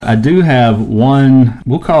I do have one,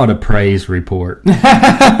 we'll call it a praise report,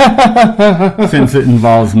 since it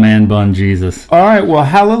involves Man Bun Jesus. All right, well,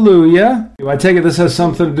 hallelujah. I take it this has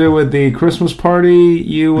something to do with the Christmas party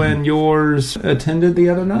you and yours attended the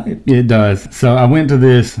other night. It does. So I went to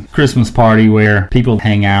this Christmas party where people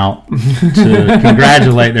hang out to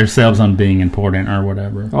congratulate themselves on being important or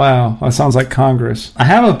whatever. Wow, that sounds like Congress. I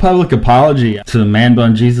have a public apology to Man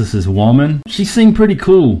Bun Jesus' woman. She seemed pretty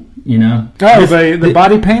cool, you know. Oh, the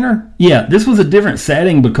body painter? Yeah, this was a different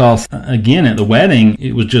setting because, again, at the wedding,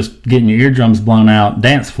 it was just getting your eardrums blown out,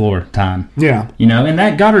 dance floor time. Yeah. You know, and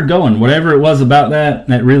that got her going. Whatever it was about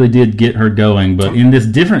that really did get her going. But in this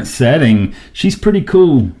different setting, she's pretty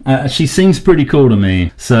cool. She seems pretty cool to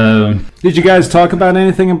me. So, did you guys talk about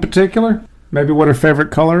anything in particular? Maybe what her favorite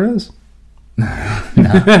color is? No.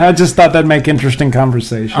 I just thought that'd make interesting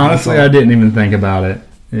conversation. Honestly, I didn't even think about it.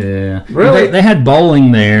 Yeah. Really? They had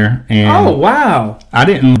bowling there. And oh, wow. I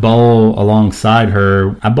didn't bowl alongside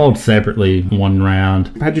her. I bowled separately one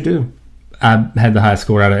round. How'd you do? I had the highest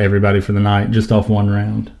score out of everybody for the night, just off one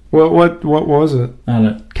round. What was it?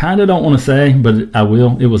 I kind of don't want to say, but I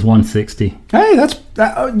will. It was 160. Hey, that's,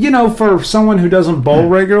 for someone who doesn't bowl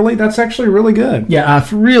regularly, that's actually really good. Yeah, I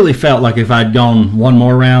really felt like if I'd gone one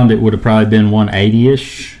more round, it would have probably been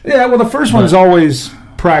 180-ish. Yeah, well, the first one's always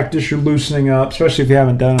practice. You're loosening up, especially if you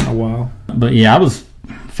haven't done it in a while. But yeah, I was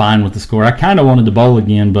fine with the score. I kind of wanted to bowl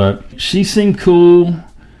again, but she seemed cool.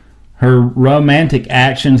 Her romantic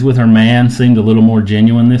actions with her man seemed a little more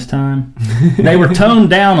genuine this time. They were toned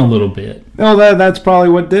down a little bit. Well, that's probably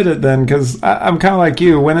what did it then, because I'm kind of like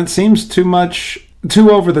you. When it seems too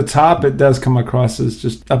over the top, it does come across as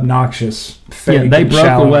just obnoxious. Yeah, they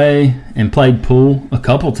broke away and played pool a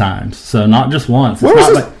couple times, so not just once.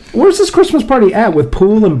 Where's this Christmas party at with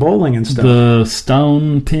pool and bowling and stuff? The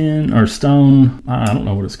Stone Pin or Stone, I don't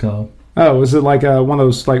know what it's called. Oh, is it like one of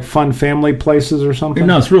those like fun family places or something?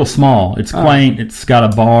 No, it's real small. It's quaint. It's got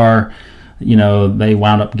a bar. You know, they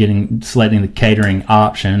wound up selecting the catering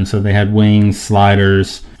option, so they had wings,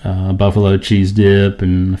 sliders, buffalo cheese dip,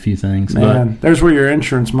 and a few things. Man, there's where your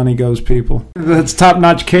insurance money goes, people. That's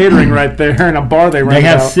top-notch catering right there, and a bar they rent out. They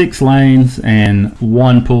have 6 lanes and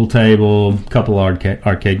 1 pool table, a couple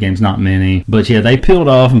arcade games, not many. But yeah, they peeled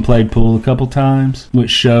off and played pool a couple times, which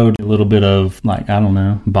showed a little bit of, like, I don't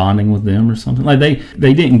know, bonding with them or something. Like, they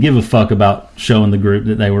didn't give a fuck about showing the group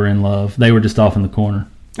that they were in love. They were just off in the corner.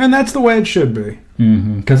 And that's the way it should be.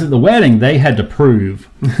 Because at the wedding, they had to prove.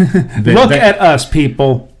 Look at us,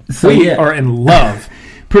 people. So, we are in love.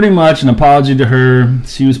 Pretty much an apology to her.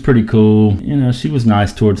 She was pretty cool. You know, she was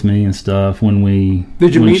nice towards me and stuff when we...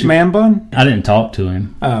 Did you meet Man Bun? I didn't talk to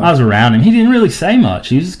him. Oh. I was around him. He didn't really say much.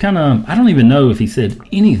 He was just kind of... I don't even know if he said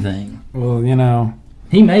anything. Well, you know...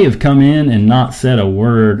 He may have come in and not said a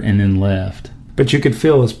word and then left. But you could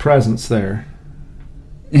feel his presence there.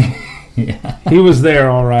 Yeah. He was there,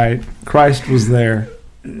 all right. Christ was there.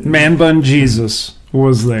 Man Bun Jesus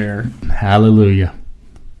was there. Hallelujah.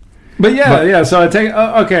 But yeah. So I take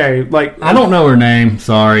okay. Like I don't know her name.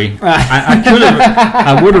 Sorry. I could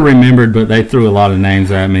have. I would have remembered, but they threw a lot of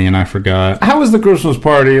names at me, and I forgot. How was the Christmas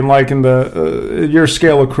party? And like in the your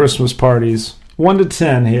scale of Christmas parties, 1 to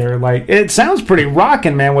 10 here. Like it sounds pretty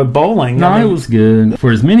rocking, man. With bowling. No, it was good.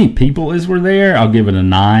 For as many people as were there, I'll give it a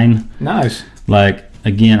 9. Nice. Like.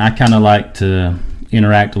 Again, I kind of like to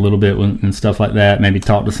interact a little bit and stuff like that, maybe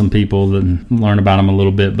talk to some people and learn about them a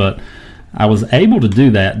little bit, but I was able to do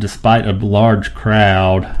that despite a large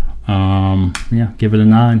crowd. Give it a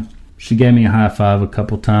 9. She gave me a high five a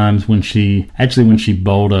couple times when she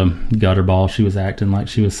bowled a gutter ball. She was acting like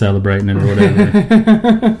she was celebrating it or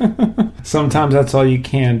whatever. Sometimes that's all you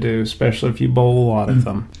can do, especially if you bowl a lot of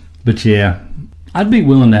them. But yeah, I'd be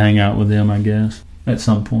willing to hang out with them, I guess. At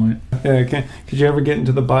some point. Yeah, could you ever get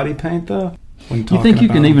into the body paint, though? You think you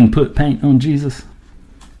can even put paint on Jesus?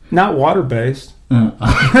 Not water-based.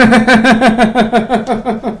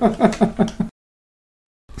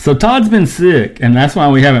 So Todd's been sick, and that's why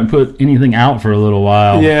we haven't put anything out for a little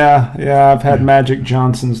while. Yeah, I've had Magic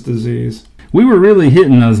Johnson's disease. We were really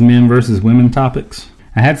hitting those men versus women topics.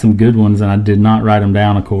 I had some good ones, and I did not write them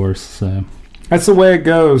down, of course, so... That's the way it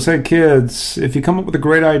goes. Hey, kids, if you come up with a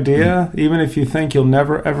great idea, even if you think you'll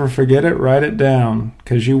never, ever forget it, write it down,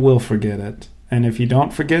 because you will forget it. And if you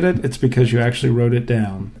don't forget it, it's because you actually wrote it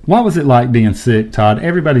down. What was it like being sick, Todd?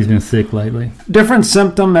 Everybody's been sick lately. Different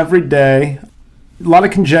symptom every day. A lot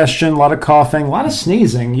of congestion, a lot of coughing, a lot of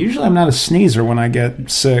sneezing. Usually I'm not a sneezer when I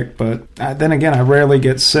get sick, but then again, I rarely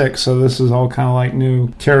get sick, so this is all kind of like new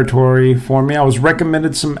territory for me. I was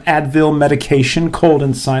recommended some Advil medication, cold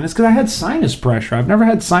and sinus, because I had sinus pressure. I've never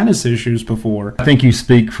had sinus issues before. I think you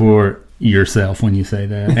speak for yourself when you say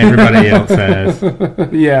that. Everybody else has.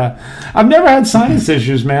 Yeah. I've never had sinus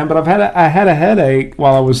issues, man, but I had a headache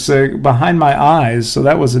while I was sick behind my eyes, so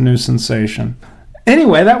that was a new sensation.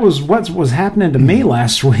 Anyway, that was what was happening to me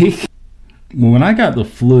last week. When I got the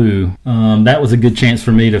flu, that was a good chance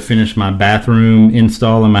for me to finish my bathroom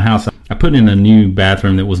install in my house. I put in a new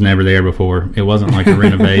bathroom that was never there before. It wasn't like a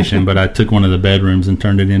renovation, but I took one of the bedrooms and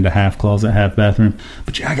turned it into half closet, half bathroom.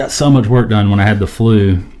 But yeah, I got so much work done when I had the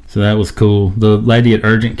flu. So that was cool. The lady at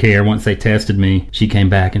urgent care, once they tested me, she came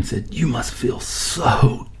back and said, "You must feel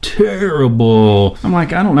so terrible." I'm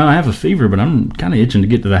like, I don't know. I have a fever, but I'm kind of itching to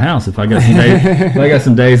get to the house if I got some days, if I got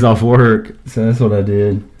some days off work. So that's what I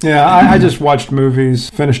did. Yeah, I just watched movies,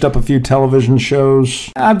 finished up a few television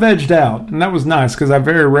shows. I vegged out, and that was nice because I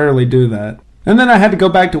very rarely do that. And then I had to go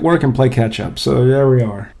back to work and play catch up. So there we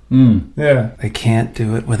are. Yeah. They can't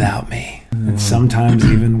do it without me. And sometimes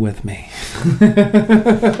even with me.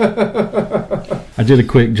 I did a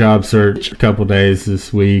quick job search a couple days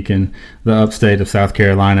this week, and the upstate of South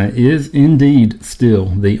Carolina is indeed still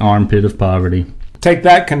the armpit of poverty. Take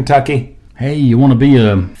that, Kentucky. Hey, you want to be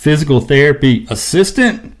a physical therapy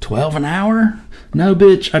assistant? $12 an hour? No,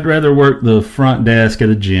 bitch, I'd rather work the front desk at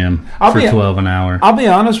a gym for $12 an hour. I'll be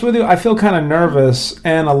honest with you, I feel kind of nervous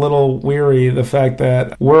and a little weary the fact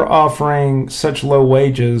that we're offering such low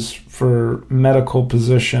wages for medical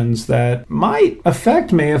positions that might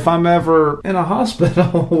affect me if I'm ever in a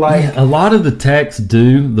hospital. A lot of the techs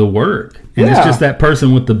do the work. And it's just that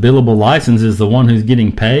person with the billable license is the one who's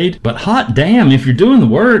getting paid. But hot damn, if you're doing the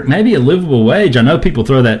work, maybe a livable wage. I know people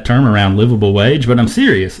throw that term around, livable wage, but I'm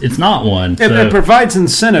serious. It's not one. It provides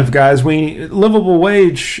incentive, guys. Livable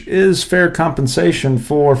wage is fair compensation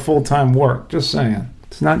for full-time work. Just saying.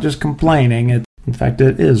 It's not just complaining. In fact,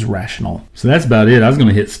 it is rational. So that's about it. I was going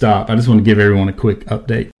to hit stop. I just want to give everyone a quick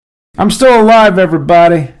update. I'm still alive,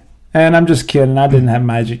 everybody. And I'm just kidding. I didn't have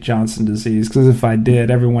Magic Johnson disease, because if I did,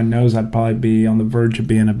 everyone knows I'd probably be on the verge of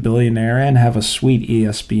being a billionaire and have a sweet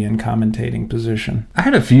ESPN commentating position. I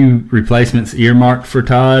had a few replacements earmarked for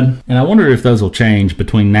Todd, and I wonder if those will change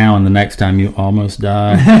between now and the next time you almost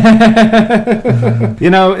die.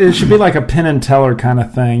 It should be like a Penn and Teller kind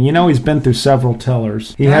of thing. He's been through several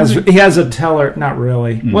tellers. He has a teller. Not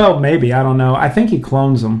really. Well, maybe. I don't know. I think he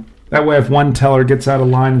clones them. That way, if one teller gets out of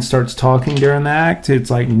line and starts talking during the act, it's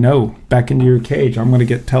like, no, back into your cage. I'm going to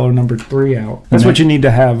get teller number 3 out. That's what you need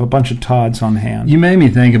to have, a bunch of Todds on hand. You made me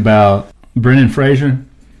think about Brendan Fraser.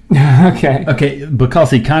 Okay,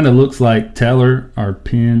 because he kind of looks like Teller or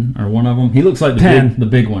Penn or one of them. He looks like the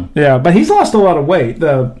big one. Yeah, but he's lost a lot of weight,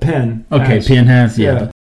 the Penn. Okay, Penn has, yeah.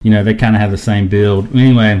 They kind of have the same build.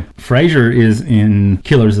 Anyway, Fraser is in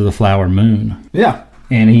Killers of the Flower Moon. Yeah.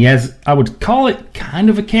 And he has, I would call it kind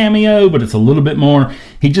of a cameo, but it's a little bit more.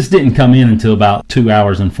 He just didn't come in until about 2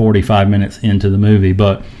 hours and 45 minutes into the movie.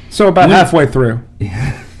 So about halfway through.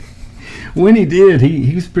 When he did,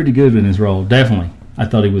 he was pretty good in his role. Definitely. I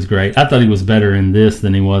thought he was great. I thought he was better in this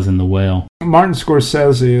than he was in The Whale. Martin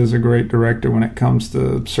Scorsese is a great director when it comes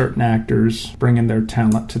to certain actors bringing their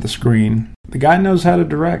talent to the screen. The guy knows how to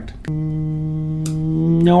direct.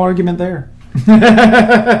 No argument there.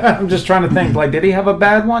 I'm just trying to think. Did he have a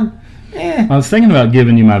bad one? I was thinking about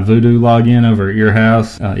giving you my Voodoo login over at your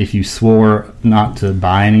house if you swore not to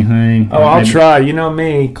buy anything. Oh, I'll try. You know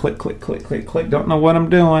me. Click, click, click, click, click. Don't know what I'm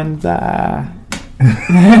doing. That's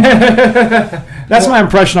my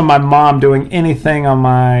impression of my mom doing anything on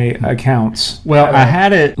my accounts. Well, I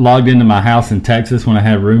had it logged into my house in Texas when I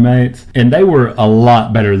had roommates, and they were a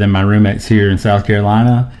lot better than my roommates here in South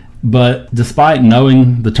Carolina. But despite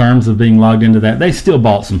knowing the terms of being logged into that, they still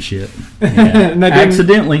bought some shit. Yeah.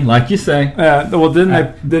 Accidentally, like you say. Well,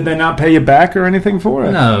 did they not pay you back or anything for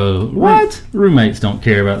it? No. What? Roommates don't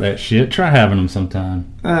care about that shit. Try having them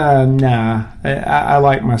sometime. Nah. I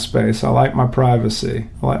like my space. I like my privacy.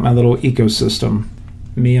 I like my little ecosystem.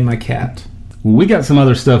 Me and my cat. We got some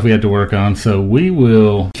other stuff we have to work on, so we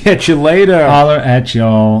will catch you later. Holler at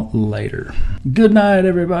y'all later. Good night,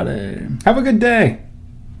 everybody. Have a good day.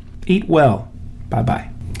 Eat well.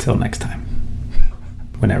 Bye-bye. Till next time.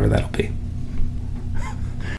 Whenever that'll be.